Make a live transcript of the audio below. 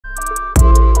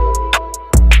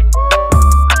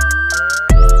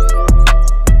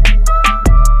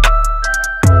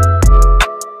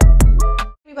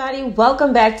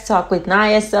welcome back to Talk with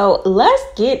Nia. So let's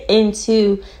get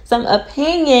into some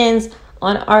opinions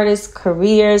on artists'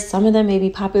 careers. Some of them may be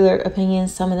popular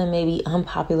opinions, some of them may be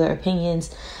unpopular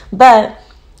opinions, but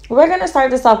we're going to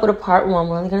start this off with a part one.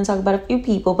 We're only going to talk about a few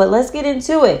people, but let's get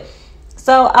into it.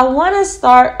 So I want to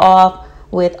start off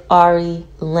with Ari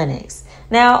Lennox.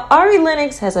 Now, Ari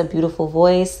Lennox has a beautiful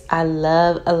voice. I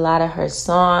love a lot of her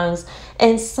songs,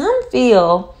 and some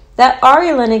feel that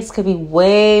Ari Lennox could be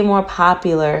way more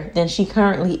popular than she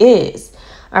currently is.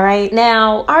 All right.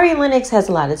 Now, Ari Lennox has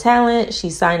a lot of talent.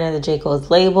 She's signed under J. Cole's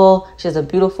label. She has a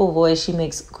beautiful voice. She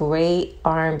makes great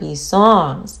R&B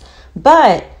songs.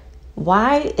 But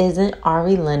why isn't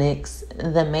Ari Lennox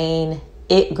the main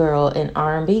it girl in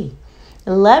R&B?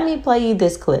 Let me play you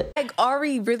this clip. Like,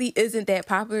 Ari really isn't that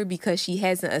popular because she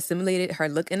hasn't assimilated her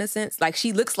look in a sense. Like,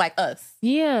 she looks like us.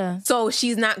 Yeah. So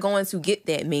she's not going to get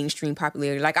that mainstream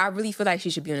popularity. Like, I really feel like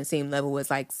she should be on the same level as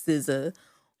like SZA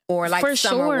or like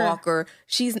Summer Walker.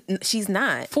 She's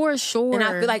not. For sure. And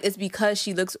I feel like it's because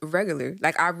she looks regular.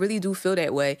 Like, I really do feel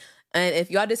that way. And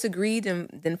if y'all disagree,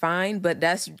 then fine. But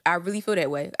I really feel that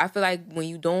way. I feel like when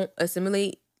you don't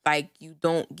assimilate, like, you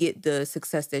don't get the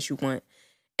success that you want.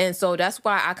 And so that's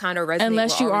why I kind of resonate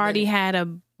unless with you Ari already Lennox. had a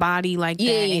body like that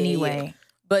anyway. Yeah.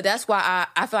 But that's why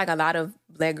I feel like a lot of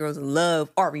black girls love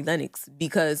Ari Lennox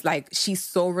because, like, she's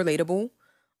so relatable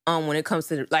when it comes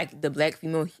to like the black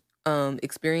female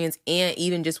experience, and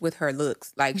even just with her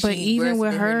looks. Like, but even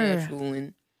with her natural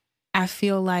and I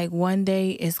feel like one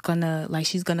day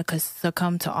she's gonna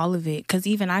succumb to all of it. Because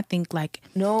even I think, like,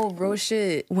 no, real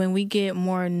shit. When we get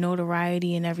more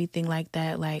notoriety and everything like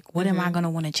that, like, what am I gonna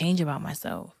want to change about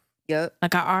myself? Yep.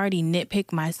 Like, I already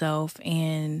nitpick myself,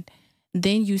 and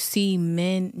then you see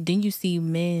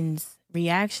men's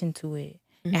reaction to it,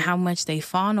 and how much they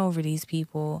fawn over these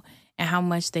people, and how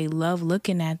much they love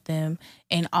looking at them.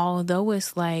 And although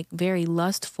it's like very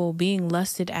lustful, being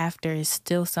lusted after is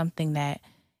still something that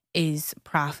is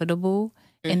profitable.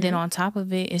 And then on top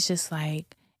of it, it's just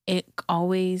like, it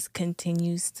always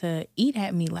continues to eat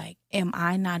at me. Like, am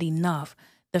I not enough?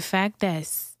 The fact that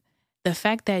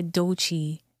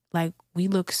Doechii, like, we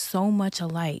look so much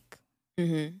alike.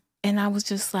 And I was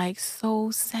just like,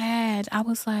 so sad. I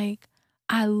was like,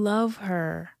 I love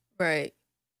her. Right.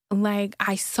 Like,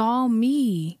 I saw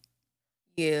me.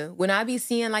 Yeah, when I be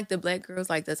seeing like the black girls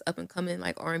like that's up and coming,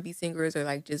 like R&B singers or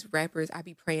like just rappers, I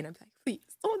be praying. I'm like, please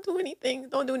don't do anything,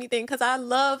 because I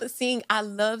love seeing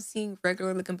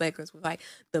regular looking black girls with like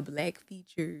the black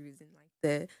features and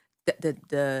like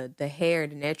the hair,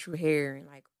 the natural hair, and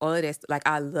like all of that stuff. Like,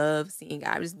 I love seeing it.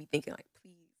 I just be thinking like,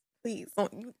 please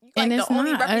don't. You And like it's the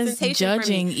only not us representation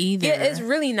judging either. Yeah, it's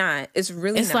really not. It's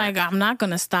not. Like, I'm not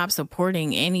gonna stop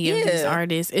supporting any of these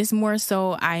artists. It's more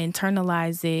so I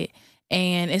internalize it.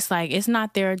 And it's like, it's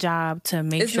not their job to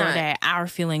make sure that our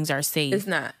feelings are safe. It's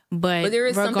not. But there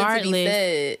is regardless, something to be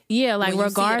said. Yeah, like,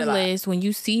 regardless, when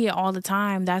you see it all the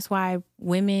time, that's why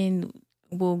women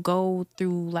will go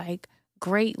through like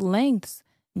great lengths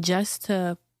just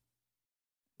to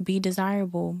be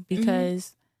desirable,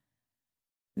 because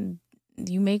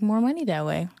you make more money that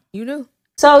way. You do.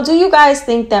 So do you guys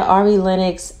think that Ari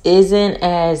Lennox isn't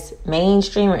as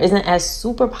mainstream or isn't as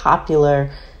super popular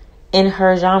in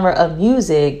her genre of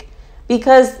music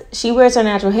because she wears her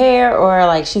natural hair, or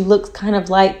like she looks kind of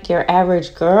like your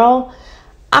average girl?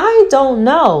 I don't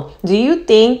know. Do you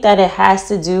think that it has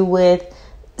to do with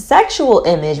sexual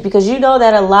image? Because you know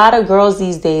that a lot of girls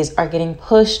these days are getting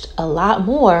pushed a lot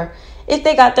more if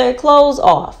they got their clothes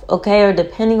off, okay? Or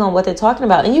depending on what they're talking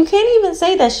about. And you can't even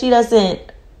say that she doesn't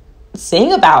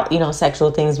sing about,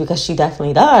 sexual things, because she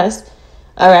definitely does.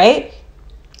 All right.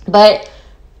 But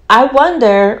I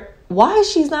wonder why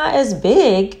she's not as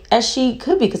big as she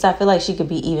could be, because I feel like she could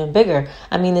be even bigger.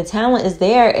 I mean, the talent is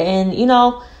there, and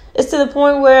it's to the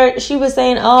point where she was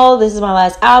saying, oh, this is my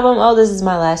last album, oh, this is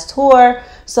my last tour.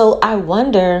 So I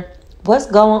wonder what's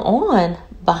going on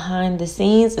behind the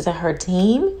scenes. Is it her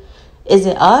team? Is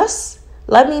it us?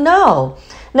 Let me know.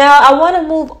 Now, I want to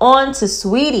move on to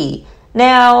Saweetie.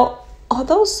 Now,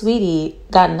 although Saweetie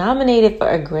got nominated for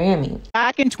a Grammy.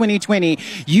 Back in 2020,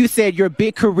 you said your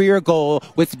big career goal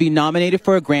was to be nominated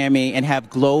for a Grammy and have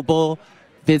global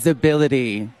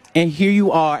visibility. And here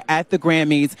you are at the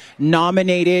Grammys,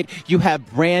 nominated. You have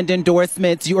brand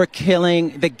endorsements. You are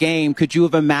killing the game. Could you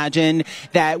have imagined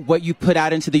that what you put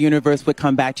out into the universe would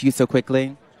come back to you so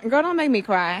quickly? Girl, don't make me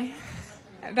cry.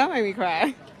 Don't make me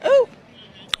cry. Ooh.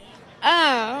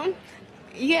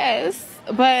 Yes,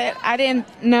 but I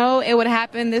didn't know it would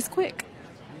happen this quick.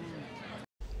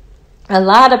 A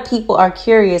lot of people are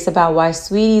curious about why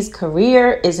Saweetie's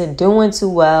career isn't doing too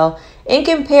well in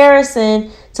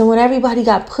comparison to when everybody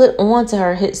got put onto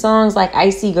her hit songs like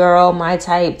Icy Girl, My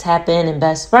Type, Tap In, and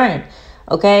Best Friend.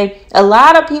 Okay, a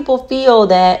lot of people feel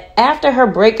that after her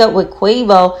breakup with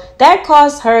Quavo, that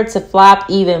caused her to flop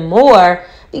even more,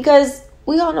 because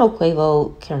we all know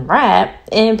Quavo can rap,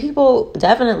 and people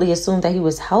definitely assumed that he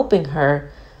was helping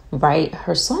her write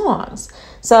her songs.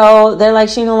 So they're like,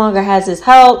 she no longer has his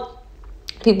help.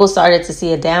 People started to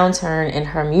see a downturn in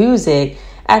her music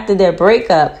after their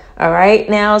breakup. All right.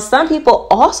 Now, some people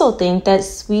also think that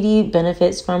Saweetie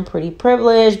benefits from pretty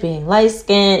privilege, being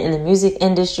light-skinned in the music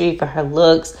industry for her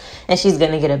looks, and she's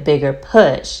going to get a bigger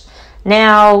push.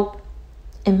 Now,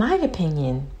 in my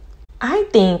opinion, I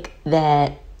think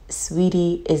that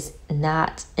Saweetie is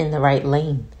not in the right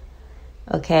lane.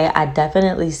 Okay. I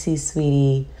definitely see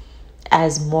Saweetie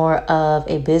as more of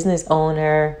a business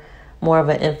owner, more of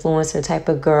an influencer type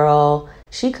of girl.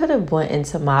 She could have went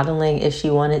into modeling if she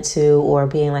wanted to, or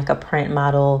being like a print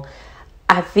model.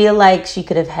 I feel like she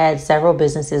could have had several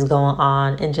businesses going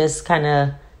on and just kind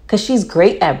of, because she's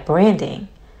great at branding,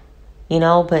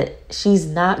 but she's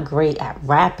not great at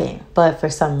rapping. But for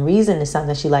some reason, it's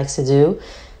something she likes to do.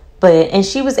 And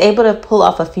she was able to pull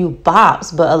off a few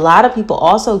bops, but a lot of people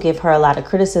also give her a lot of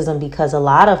criticism because a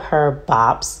lot of her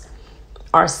bops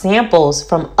are samples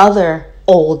from other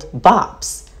old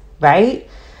bops, right?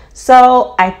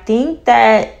 So I think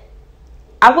that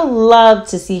I would love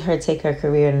to see her take her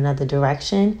career in another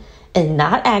direction and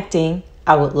not acting.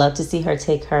 I would love to see her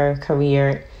take her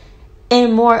career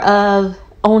in more of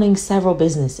owning several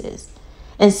businesses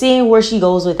and seeing where she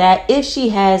goes with that, if she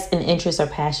has an interest or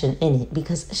passion in it,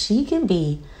 because she can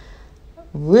be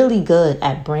really good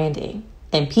at branding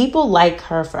and people like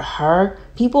her for her.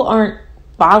 People aren't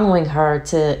following her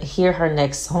to hear her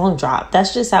next song drop.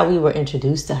 That's just how we were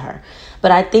introduced to her. But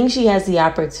I think she has the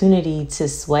opportunity to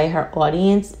sway her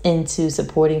audience into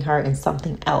supporting her in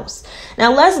something else.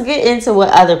 Now let's get into what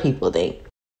other people think.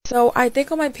 So I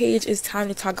think on my page it's time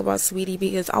to talk about Saweetie,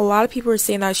 because a lot of people are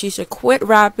saying that she should quit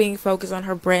rapping, focus on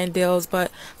her brand deals,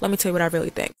 but let me tell you what I really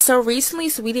think. So recently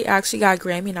Saweetie actually got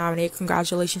Grammy nominated,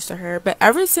 congratulations to her, but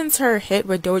ever since her hit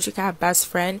with Doja Cat, Best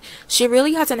Friend, she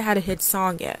really hasn't had a hit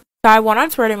song yet. So I went on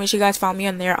Twitter, make sure you guys follow me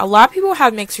on there. A lot of people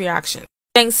have mixed reactions,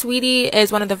 saying Saweetie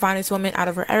is one of the finest women out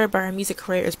of her era, but her music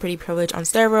career is pretty privileged on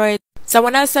steroids.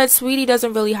 Someone else said Saweetie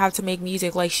doesn't really have to make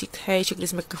music, like she could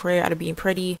just make a career out of being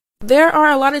pretty. There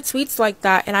are a lot of tweets like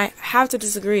that, and I have to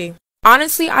disagree.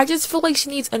 Honestly, I just feel like she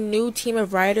needs a new team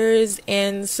of writers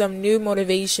and some new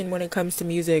motivation when it comes to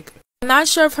music. I'm not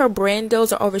sure if her brand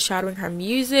deals are overshadowing her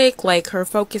music, like her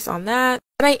focus on that.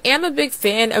 But I am a big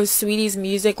fan of Saweetie's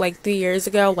music like 3 years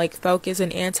ago, like Focus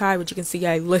and Anti, which you can see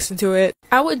I listened to it.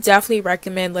 I would definitely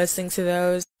recommend listening to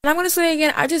those. And I'm going to say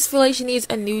again, I just feel like she needs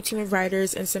a new team of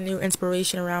writers and some new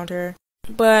inspiration around her.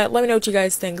 But let me know what you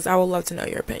guys think, because I would love to know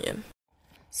your opinion.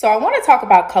 So I want to talk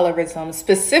about colorism,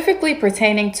 specifically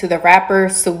pertaining to the rapper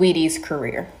Saweetie's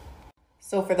career.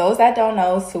 So for those that don't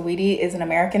know, Saweetie is an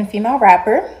American female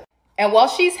rapper. And while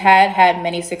she's had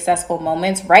many successful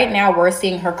moments, right now we're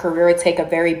seeing her career take a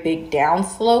very big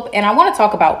downslope. And I want to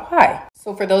talk about why.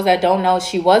 So for those that don't know,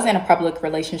 she was in a public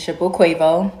relationship with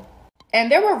Quavo.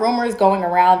 And there were rumors going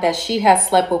around that she has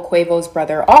slept with Quavo's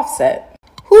brother Offset,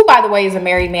 who, by the way, is a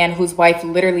married man whose wife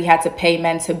literally had to pay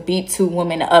men to beat 2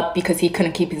 women up because he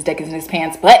couldn't keep his dick in his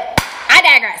pants. But I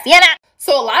digress,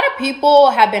 So a lot of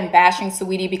people have been bashing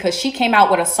Saweetie because she came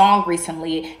out with a song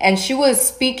recently and she was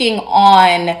speaking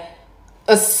on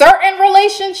a certain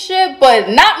relationship, but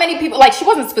not many people, like she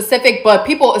wasn't specific, but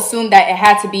people assumed that it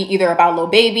had to be either about Lil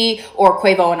Baby or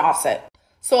Quavo and Offset.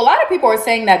 So a lot of people are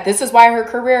saying that this is why her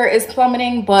career is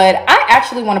plummeting, but I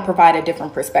actually want to provide a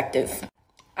different perspective.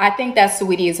 I think that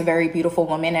Saweetie is a very beautiful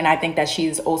woman, and I think that she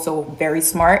is also very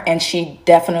smart, and she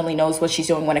definitely knows what she's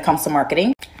doing when it comes to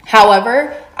marketing.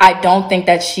 However, I don't think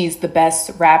that she's the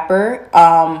best rapper.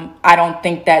 I don't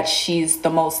think that she's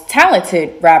the most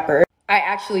talented rapper. I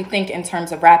actually think in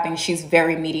terms of rapping, she's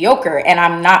very mediocre, and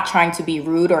I'm not trying to be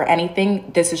rude or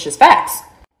anything. This is just facts.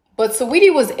 But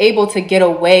Saweetie was able to get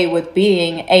away with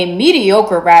being a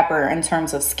mediocre rapper in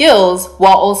terms of skills,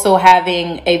 while also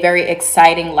having a very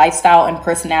exciting lifestyle and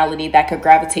personality that could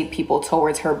gravitate people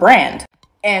towards her brand.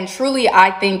 And truly,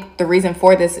 I think the reason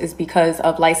for this is because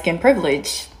of light skin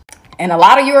privilege. And a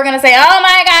lot of you are going to say, oh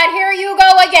my God, here you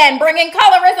go again, bringing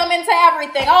colorism into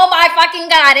everything. Oh my fucking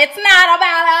God, it's not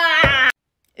about...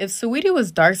 If Saweetie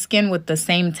was dark-skinned with the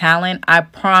same talent, I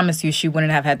promise you she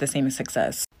wouldn't have had the same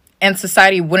success. And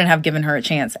society wouldn't have given her a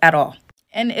chance at all.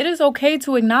 And it is okay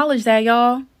to acknowledge that,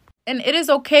 y'all. And it is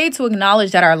okay to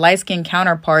acknowledge that our light-skinned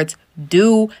counterparts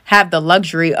do have the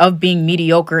luxury of being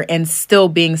mediocre and still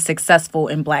being successful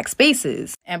in Black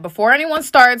spaces. And before anyone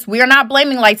starts, we are not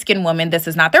blaming light-skinned women. This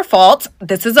is not their fault.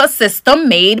 This is a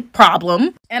system-made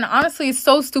problem. And honestly, it's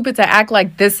so stupid to act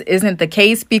like this isn't the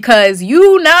case, because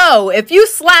if you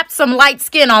slapped some light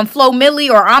skin on Flo Milli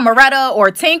or Amaretta or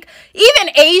Tink,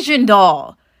 even Asian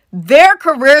Doll, their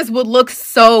careers would look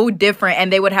so different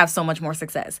and they would have so much more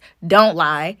success. Don't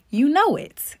lie, you know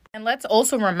it. And let's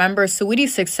also remember,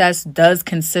 Saweetie's success does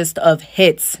consist of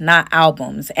hits, not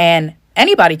albums. And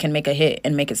anybody can make a hit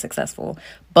and make it successful.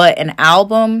 But an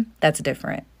album, that's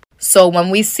different. So when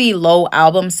we see low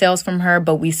album sales from her,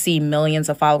 but we see millions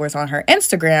of followers on her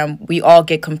Instagram, we all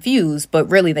get confused. But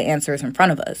really, the answer is in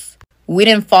front of us. We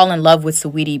didn't fall in love with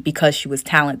Saweetie because she was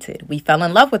talented. We fell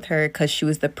in love with her because she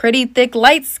was the pretty, thick,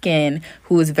 light skin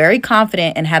who was very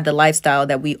confident and had the lifestyle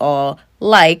that we all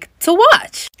like to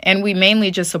watch. And we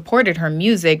mainly just supported her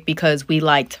music because we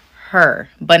liked her,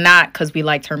 but not because we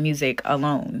liked her music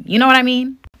alone. You know what I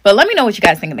mean? But let me know what you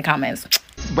guys think in the comments.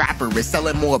 Rapper is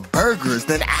selling more burgers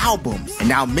than albums, and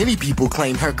now many people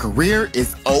claim her career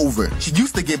is over. She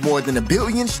used to get more than 1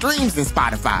 billion streams in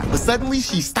Spotify, but suddenly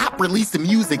she stopped releasing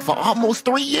music for almost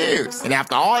 3 years. And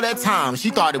after all that time, she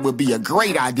thought it would be a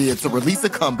great idea to release a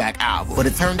comeback album. But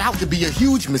it turned out to be a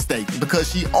huge mistake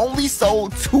because she only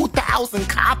sold 2,000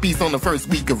 copies on the first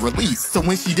week of release. So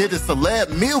when she did a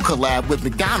celeb meal collab with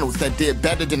McDonald's that did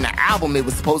better than the album it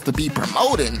was supposed to be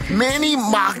promoting, many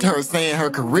mocked her, saying her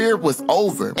career was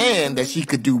over and that she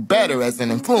could do better as an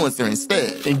influencer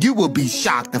instead. And you will be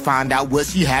shocked to find out what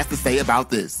she has to say about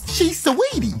this. She's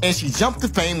Saweetie, and she jumped to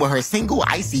fame with her single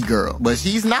Icy Girl. But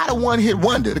she's not a one-hit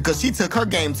wonder because she took her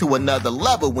game to another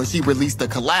level when she released a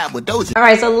collab with Doja. All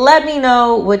right, so let me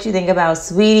know what you think about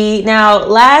Saweetie. Now,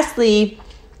 lastly,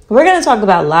 we're going to talk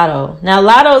about Latto. Now,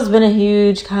 Latto's been a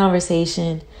huge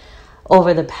conversation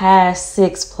over the past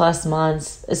 6+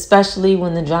 months, especially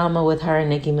when the drama with her and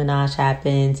Nicki Minaj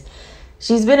happened.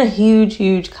 She's been a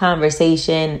huge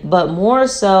conversation, but more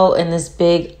so in this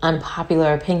big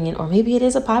unpopular opinion, or maybe it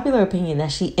is a popular opinion,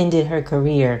 that she ended her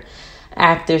career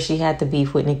after she had the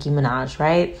beef with Nicki Minaj,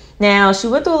 right? Now, she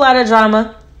went through a lot of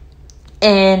drama,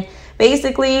 and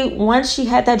basically, once she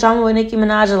had that drama with Nicki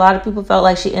Minaj, a lot of people felt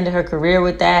like she ended her career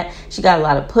with that. She got a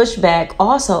lot of pushback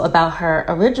also about her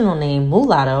original name,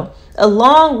 Mulatto,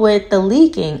 along with the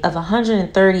leaking of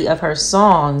 130 of her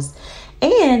songs.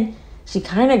 And she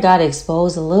kind of got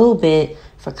exposed a little bit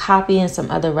for copying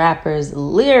some other rappers'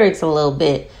 lyrics a little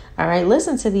bit. All right,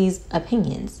 listen to these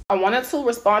opinions. I wanted to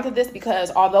respond to this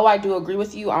because although I do agree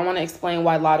with you, I want to explain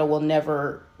why Latto will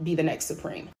never be the next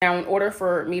Supreme. Now, in order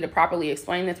for me to properly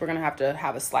explain this, we're going to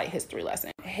have a slight history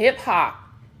lesson. Hip hop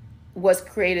was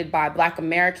created by Black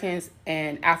Americans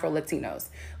and Afro-Latinos.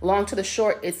 Long to the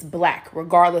short, it's Black,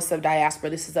 regardless of diaspora.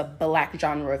 This is a Black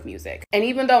genre of music. And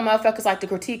even though motherfuckers like to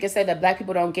critique and say that Black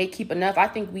people don't gatekeep enough, I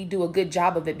think we do a good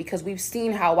job of it because we've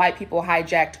seen how white people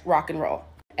hijacked rock and roll.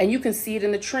 And you can see it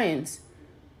in the trends.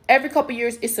 Every couple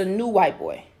years, it's a new white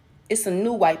boy. It's a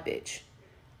new white bitch.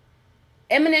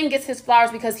 Eminem gets his flowers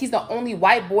because he's the only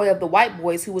white boy of the white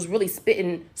boys who was really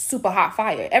spitting super hot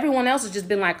fire. Everyone else has just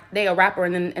been like, they a rapper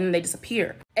and then they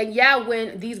disappear. And yeah,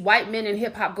 when these white men in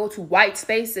hip hop go to white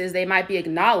spaces, they might be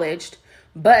acknowledged.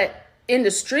 But in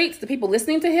the streets, the people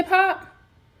listening to hip hop,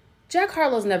 Jack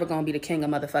Harlow's never gonna be the king of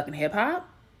motherfucking hip hop.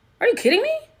 Are you kidding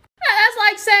me? That's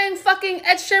like saying fucking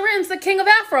Ed Sheeran's the king of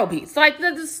Afrobeats. Like,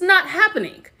 that's not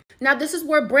happening. Now, this is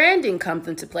where branding comes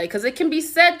into play, because it can be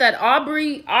said that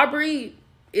Aubrey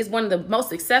is one of the most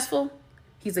successful.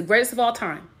 He's the greatest of all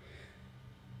time.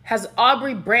 Has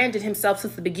Aubrey branded himself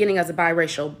since the beginning as a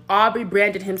biracial? Aubrey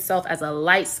branded himself as a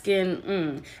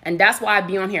light-skinned, and that's why I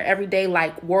be on here every day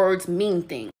like words mean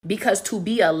things. Because to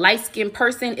be a light-skinned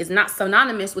person is not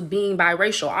synonymous with being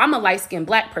biracial. I'm a light-skinned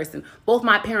Black person. Both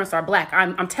my parents are Black.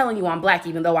 I'm telling you I'm Black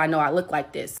even though I know I look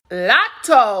like this.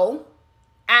 Latto,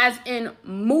 as in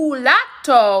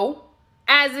mulatto,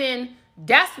 as in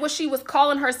that's what she was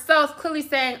calling herself, clearly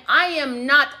saying, I am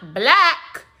not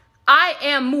Black, I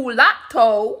am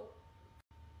mulatto.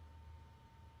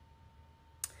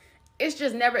 It's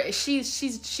just never,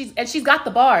 she's got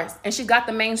the bars and she's got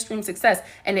the mainstream success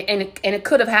and it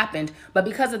could have happened, but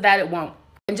because of that, it won't.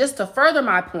 And just to further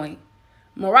my point,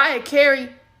 Mariah Carey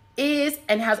is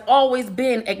and has always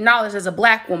been acknowledged as a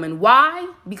Black woman.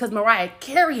 Why? Because Mariah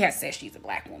Carey has said she's a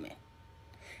Black woman.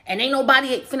 And ain't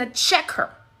nobody finna check her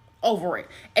over it.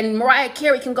 And Mariah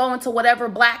Carey can go into whatever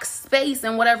Black space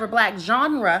and whatever Black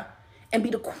genre and be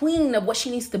the queen of what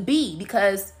she needs to be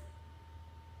because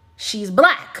she's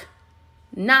Black,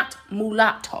 not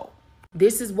mulatto.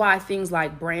 This is why things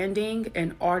like branding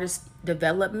and artist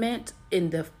development in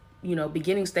the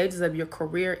beginning stages of your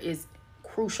career is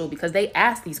crucial, because they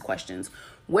ask these questions.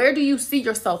 Where do you see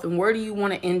yourself and where do you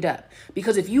want to end up?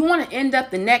 Because if you want to end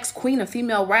up the next queen of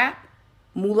female rap,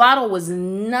 Mulatto was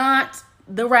not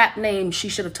the rap name she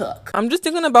should have took. I'm just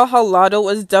thinking about how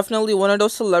Latto is definitely one of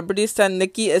those celebrities that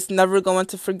Nicki is never going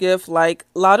to forgive. Like,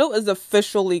 Latto is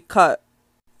officially cut.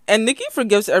 And Nicki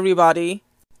forgives everybody.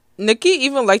 Nicki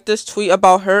even liked this tweet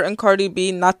about her and Cardi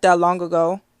B not that long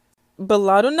ago. But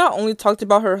Latto not only talked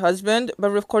about her husband,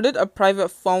 but recorded a private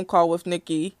phone call with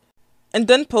Nicki. And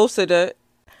then posted it.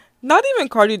 Not even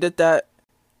Cardi did that.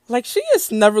 Like, she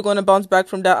is never going to bounce back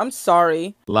from that. I'm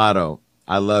sorry. Latto,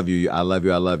 I love you. I love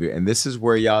you. I love you. And this is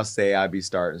where y'all say I be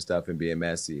starting stuff and being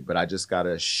messy, but I just got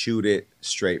to shoot it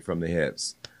straight from the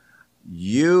hips.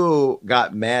 You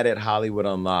got mad at Hollywood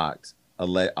Unlocked.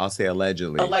 I'll say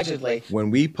allegedly. Allegedly. When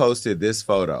we posted this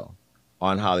photo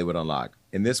on Hollywood Unlocked,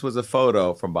 and this was a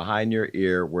photo from behind your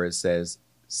ear where it says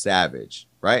Savage,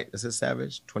 right? It says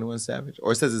Savage, 21 Savage?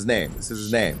 Or it says his name. This is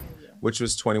his name, which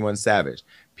was 21 Savage.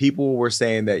 People were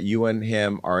saying that you and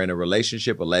him are in a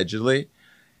relationship, allegedly.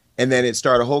 And then it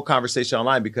started a whole conversation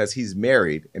online because he's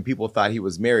married, and people thought he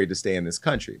was married to stay in this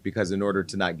country, because in order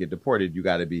to not get deported, you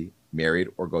got to be married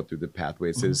or go through the pathway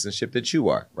of citizenship that you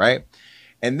are, right?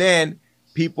 And then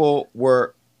people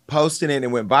were posting it and it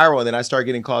went viral. And then I started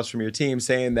getting calls from your team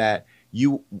saying that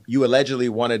you allegedly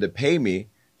wanted to pay me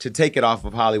to take it off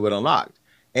of Hollywood Unlocked.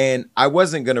 And I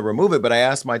wasn't going to remove it, but I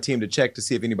asked my team to check to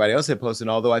see if anybody else had posted. And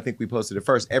although I think we posted it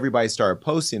first, everybody started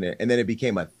posting it. And then it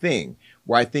became a thing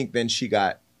where I think then she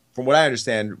got, from what I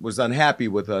understand, was unhappy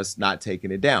with us not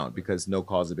taking it down because no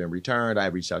calls have been returned. I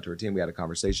reached out to her team. We had a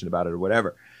conversation about it or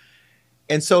whatever.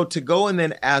 And so to go and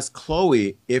then ask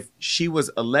Chloe if she was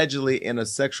allegedly in a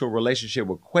sexual relationship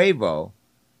with Quavo,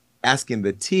 asking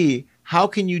the T, how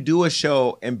can you do a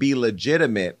show and be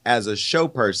legitimate as a show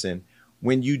person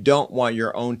when you don't want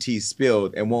your own tea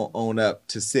spilled and won't own up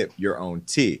to sip your own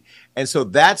tea? And so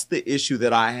that's the issue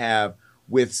that I have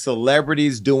with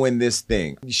celebrities doing this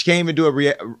thing. She can't even do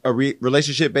a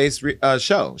relationship-based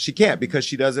show. She can't, because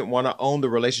she doesn't want to own the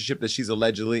relationship that she's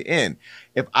allegedly in.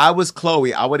 If I was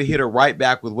Chloe, I would have hit her right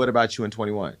back with, what about you in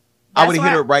 21? I would have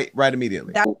hit her right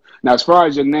immediately. Now, as far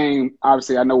as your name,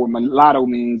 obviously I know what mulatto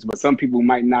means, but some people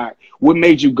might not. What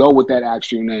made you go with that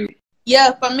actual name?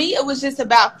 Yeah, for me, it was just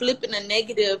about flipping a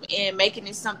negative and making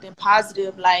it something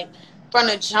positive. Like, from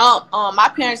the jump, my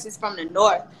parents is from the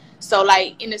North. So,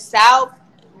 like, in the South,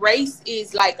 race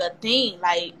is, like, a thing.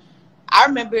 Like, I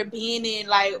remember being in,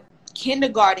 like,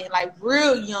 kindergarten, like,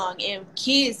 real young, and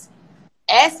kids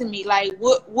asking me, like,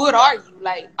 what are you?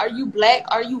 Like, are you black?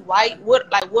 Are you white?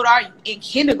 What are you? In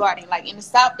kindergarten, like, in the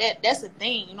South, that's a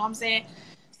thing, you know what I'm saying?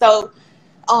 So,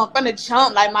 from the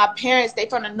jump, like, my parents, they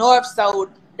from the North, so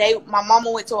my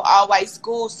mama went to an all-white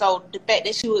school, so the fact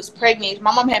that she was pregnant,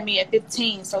 my mom had me at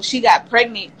 15, so she got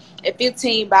pregnant at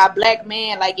 15 by a black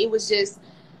man. Like, it was just,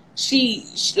 she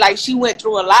went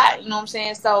through a lot, you know what I'm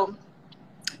saying? So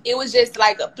it was just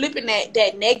like flipping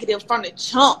that negative from the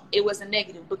jump. It was a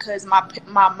negative because my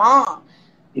mom,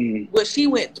 what she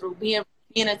went through, being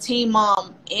a teen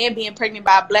mom and being pregnant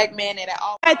by a black man at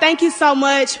all. All right, thank you so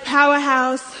much,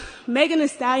 Powerhouse. Megan Thee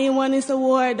Stallion won this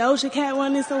award. Doja Cat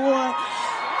won this award.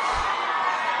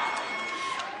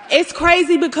 It's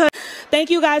crazy because thank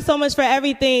you guys so much for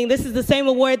everything. This is the same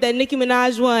award that Nicki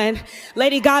Minaj won,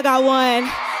 Lady Gaga won,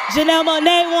 Janelle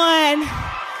Monáe won.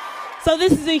 So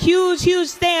this is a huge, huge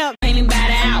stamp. About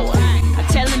an hour. I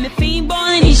tell him if he ain't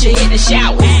ballin', he should hit the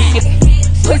shower.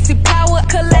 Pussy power,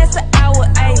 collapse an hour,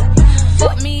 ayy.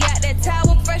 Fuck me out that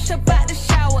tower, fresh up out the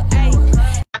shower, ayy.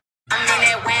 I'm in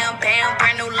that wham bam,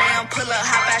 brand new lamb, pull up,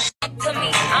 hop out to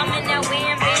me. I'm in that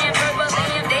wham bam, verbal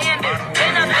lamb, damn,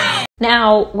 then I'm bam.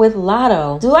 Now, with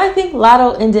Latto, do I think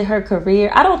Latto ended her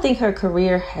career? I don't think her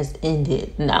career has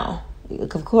ended. No,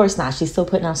 of course not. She's still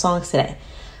putting out songs today.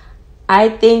 I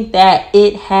think that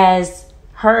it has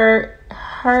her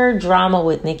drama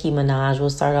with Nicki Minaj.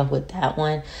 We'll start off with that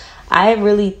one. I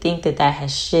really think that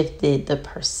has shifted the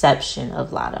perception of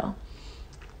Latto.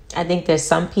 I think there's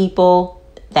some people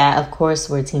that, of course,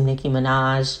 were Team Nicki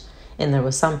Minaj. And there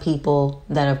were some people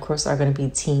that, of course, are going to be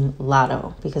Team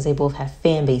Latto because they both have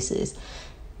fan bases.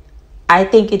 I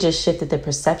think it just shifted the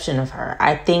perception of her.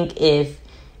 I think if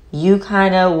you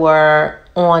kind of were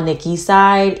on Nicki's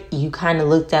side, you kind of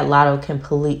looked at Latto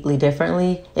completely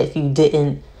differently. If you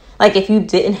didn't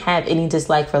have any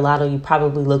dislike for Latto, you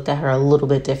probably looked at her a little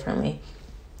bit differently.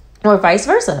 Or vice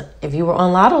versa. If you were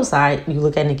on Latto's side, you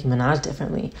look at Nicki Minaj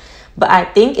differently. But I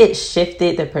think it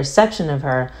shifted the perception of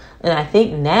her. And I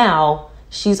think now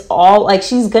she's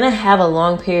going to have a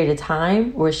long period of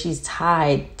time where she's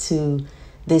tied to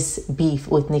this beef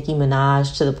with Nicki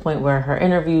Minaj to the point where her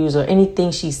interviews or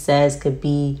anything she says could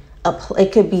be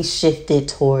shifted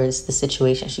towards the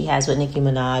situation she has with Nicki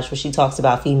Minaj, where she talks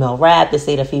about female rap, the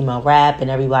state of female rap, and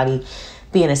everybody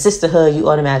being a sisterhood. You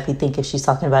automatically think if she's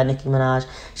talking about Nicki Minaj,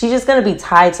 she's just going to be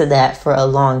tied to that for a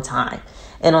long time.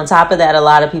 And on top of that, a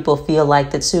lot of people feel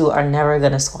like the two are never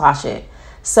going to squash it.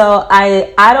 So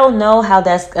I don't know how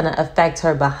that's going to affect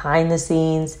her behind the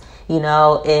scenes.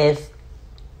 If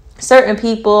certain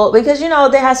people, because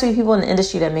there has to be people in the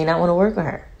industry that may not want to work with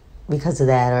her because of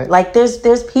that, or like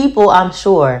there's people, I'm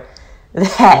sure,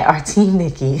 that are Team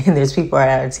Nicki, and there's people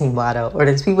that are Team Latto, or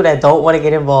there's people that don't want to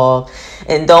get involved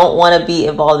and don't want to be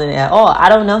involved in it at all. I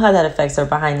don't know how that affects her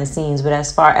behind the scenes, but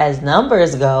as far as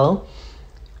numbers go,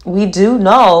 we do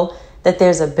know that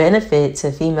there's a benefit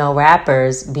to female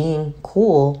rappers being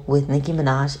cool with Nicki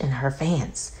Minaj and her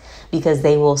fans, because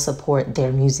they will support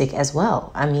their music as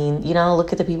well. I mean,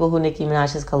 look at the people who Nicki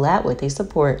Minaj has collabed with. They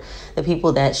support the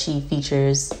people that she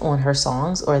features on her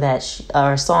songs, or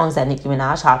or songs that Nicki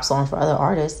Minaj hops on for other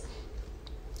artists.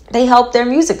 They help their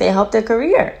music. They help their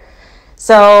career.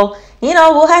 So,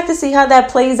 we'll have to see how that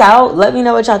plays out. Let me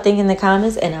know what y'all think in the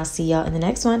comments, and I'll see y'all in the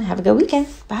next one. Have a good weekend.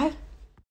 Bye.